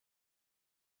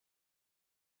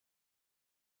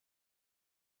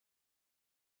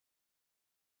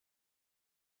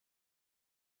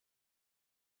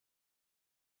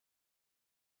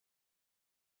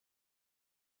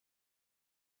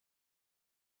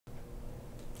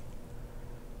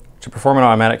To perform an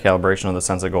automatic calibration of the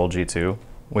SENSIT GOLD G2,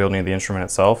 we will need the instrument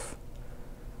itself,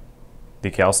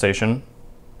 the cal station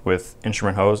with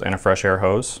instrument hose and a fresh air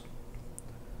hose,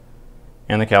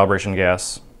 and the calibration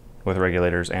gas with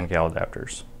regulators and cal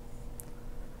adapters.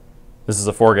 This is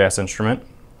a 4-gas instrument,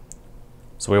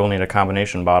 so we will need a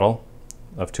combination bottle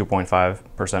of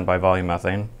 2.5% by volume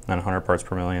methane and 100 parts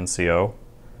per million CO,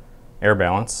 air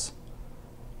balance,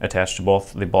 attached to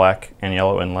both the black and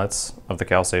yellow inlets of the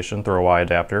cal station through a Y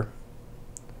adapter,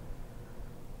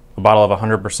 a bottle of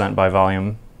 100% by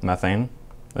volume methane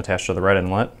attached to the red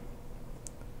inlet,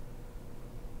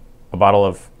 a bottle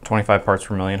of 25 parts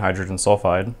per million hydrogen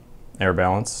sulfide, air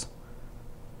balance,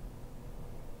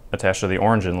 attached to the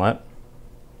orange inlet,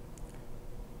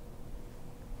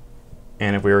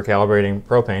 and if we were calibrating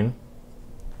propane,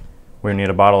 we would need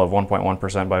a bottle of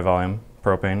 1.1% by volume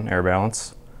propane, air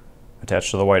balance,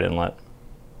 attached to the white inlet.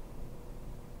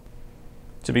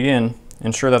 To begin,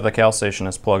 ensure that the cal station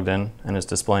is plugged in and is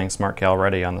displaying SMART-CAL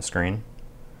ready on the screen.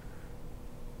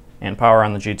 And power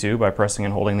on the G2 by pressing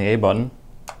and holding the A button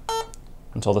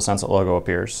until the SENSIT logo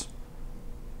appears.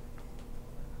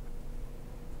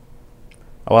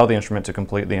 Allow the instrument to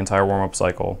complete the entire warm-up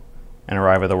cycle and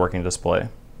arrive at the working display.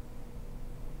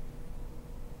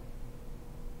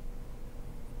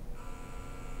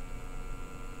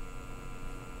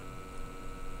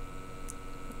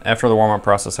 After the warm-up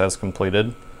process has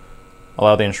completed,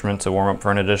 allow the instrument to warm up for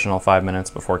an additional 5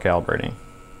 minutes before calibrating.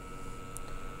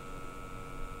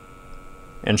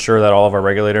 Ensure that all of our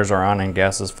regulators are on and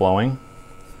gas is flowing.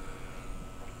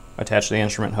 Attach the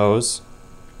instrument hose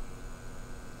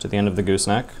to the end of the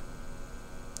gooseneck.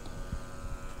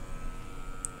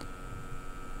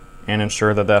 And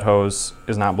ensure that that hose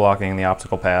is not blocking the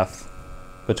optical path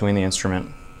between the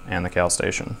instrument and the cal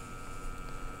station.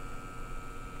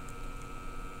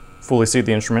 Fully seat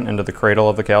the instrument into the cradle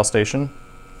of the cal station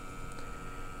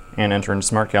and enter into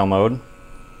SMART-CAL mode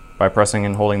by pressing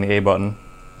and holding the A button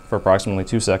for approximately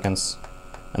 2 seconds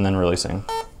and then releasing.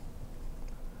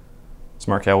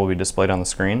 SMART-CAL will be displayed on the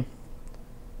screen,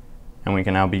 and we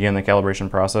can now begin the calibration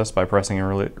process by pressing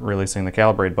and releasing the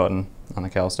calibrate button on the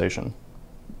cal station.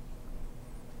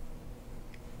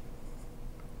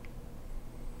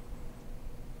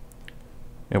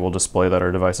 It will display that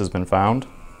our device has been found.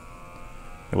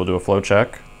 It will do a flow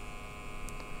check,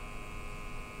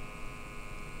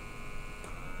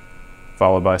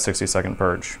 followed by a 60-second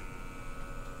purge.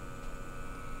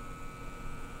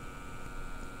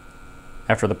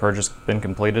 After the purge has been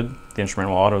completed, the instrument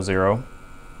will auto-zero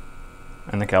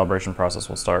and the calibration process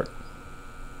will start.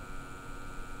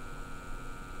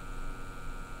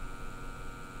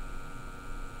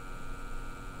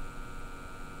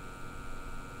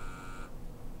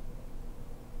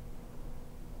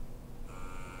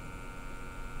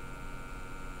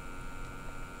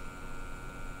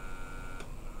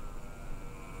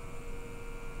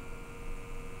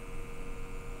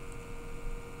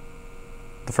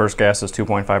 The first gas is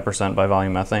 2.5% by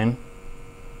volume methane,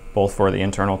 both for the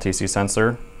internal TC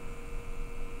sensor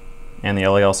and the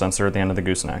LAL sensor at the end of the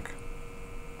gooseneck.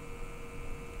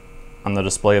 On the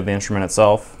display of the instrument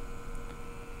itself,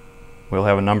 we'll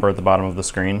have a number at the bottom of the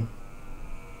screen.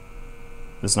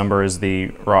 This number is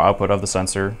the raw output of the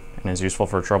sensor and is useful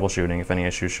for troubleshooting if any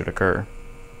issues should occur.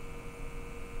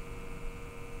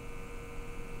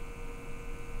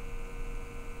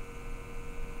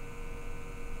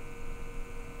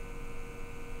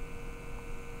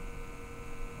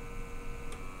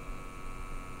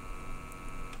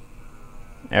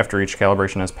 After each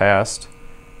calibration has passed,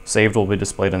 saved will be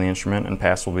displayed on the instrument and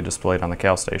passed will be displayed on the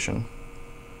cal station.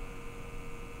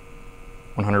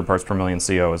 100 parts per million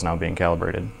CO is now being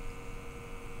calibrated.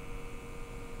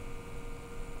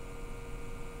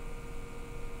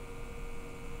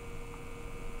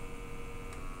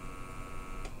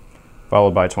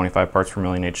 Followed by 25 parts per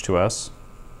million H2S.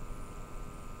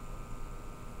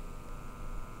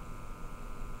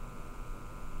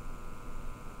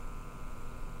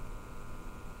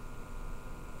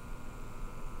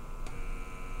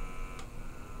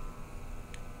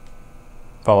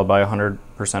 Followed by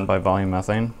 100% by volume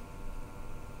methane.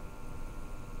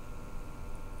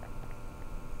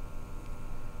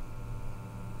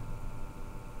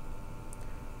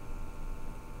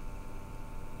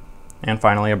 And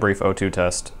finally a brief O2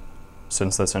 test,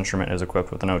 since this instrument is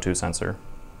equipped with an O2 sensor.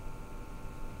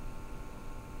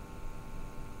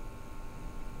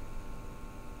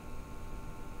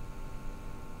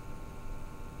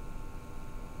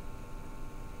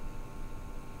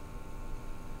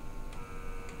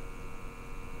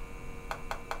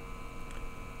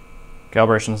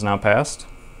 Calibration is now passed.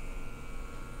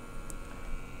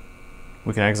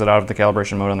 We can exit out of the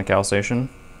calibration mode on the cal station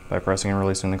by pressing and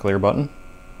releasing the clear button.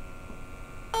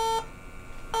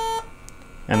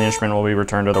 And the instrument will be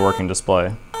returned to the working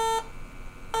display.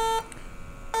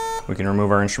 We can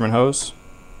remove our instrument hose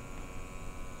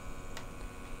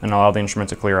and allow the instrument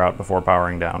to clear out before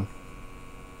powering down.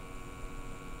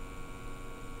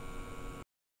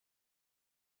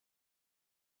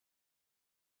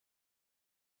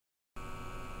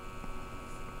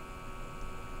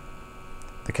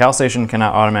 The cal station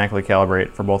cannot automatically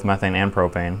calibrate for both methane and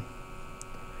propane.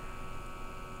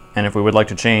 And if we would like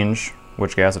to change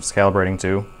which gas it's calibrating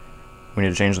to, we need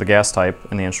to change the gas type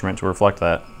in the instrument to reflect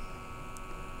that.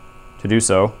 To do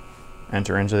so,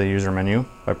 enter into the user menu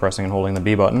by pressing and holding the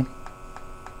B button,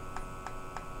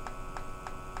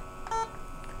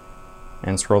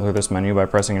 and scroll through this menu by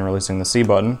pressing and releasing the C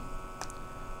button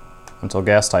until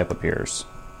gas type appears.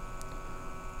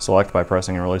 Select by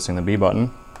pressing and releasing the B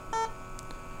button,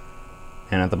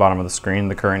 and at the bottom of the screen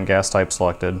the current gas type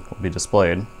selected will be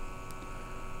displayed,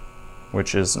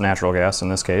 which is natural gas in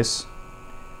this case.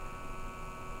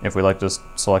 If we like to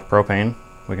select propane,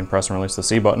 we can press and release the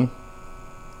C button,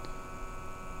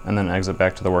 and then exit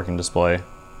back to the working display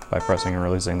by pressing and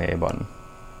releasing the A button.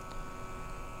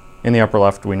 In the upper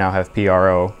left, we now have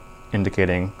PRO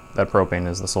indicating that propane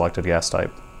is the selected gas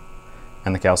type,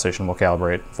 and the cal station will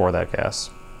calibrate for that gas.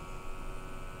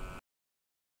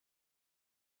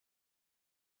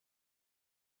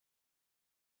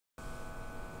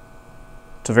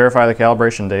 To verify the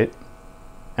calibration date,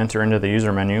 enter into the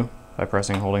user menu by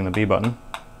pressing and holding the B button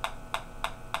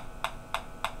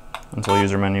until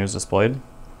user menu is displayed,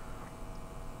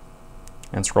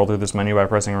 and scroll through this menu by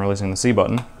pressing and releasing the C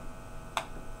button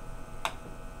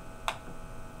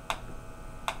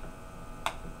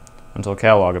until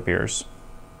cal log appears.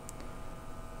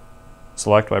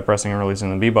 Select by pressing and releasing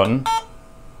the B button,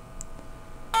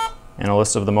 and a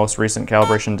list of the most recent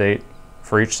calibration date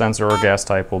for each sensor or gas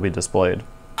type will be displayed.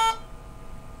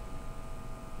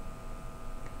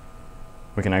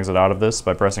 We can exit out of this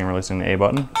by pressing and releasing the A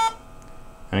button,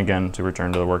 and again to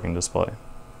return to the working display.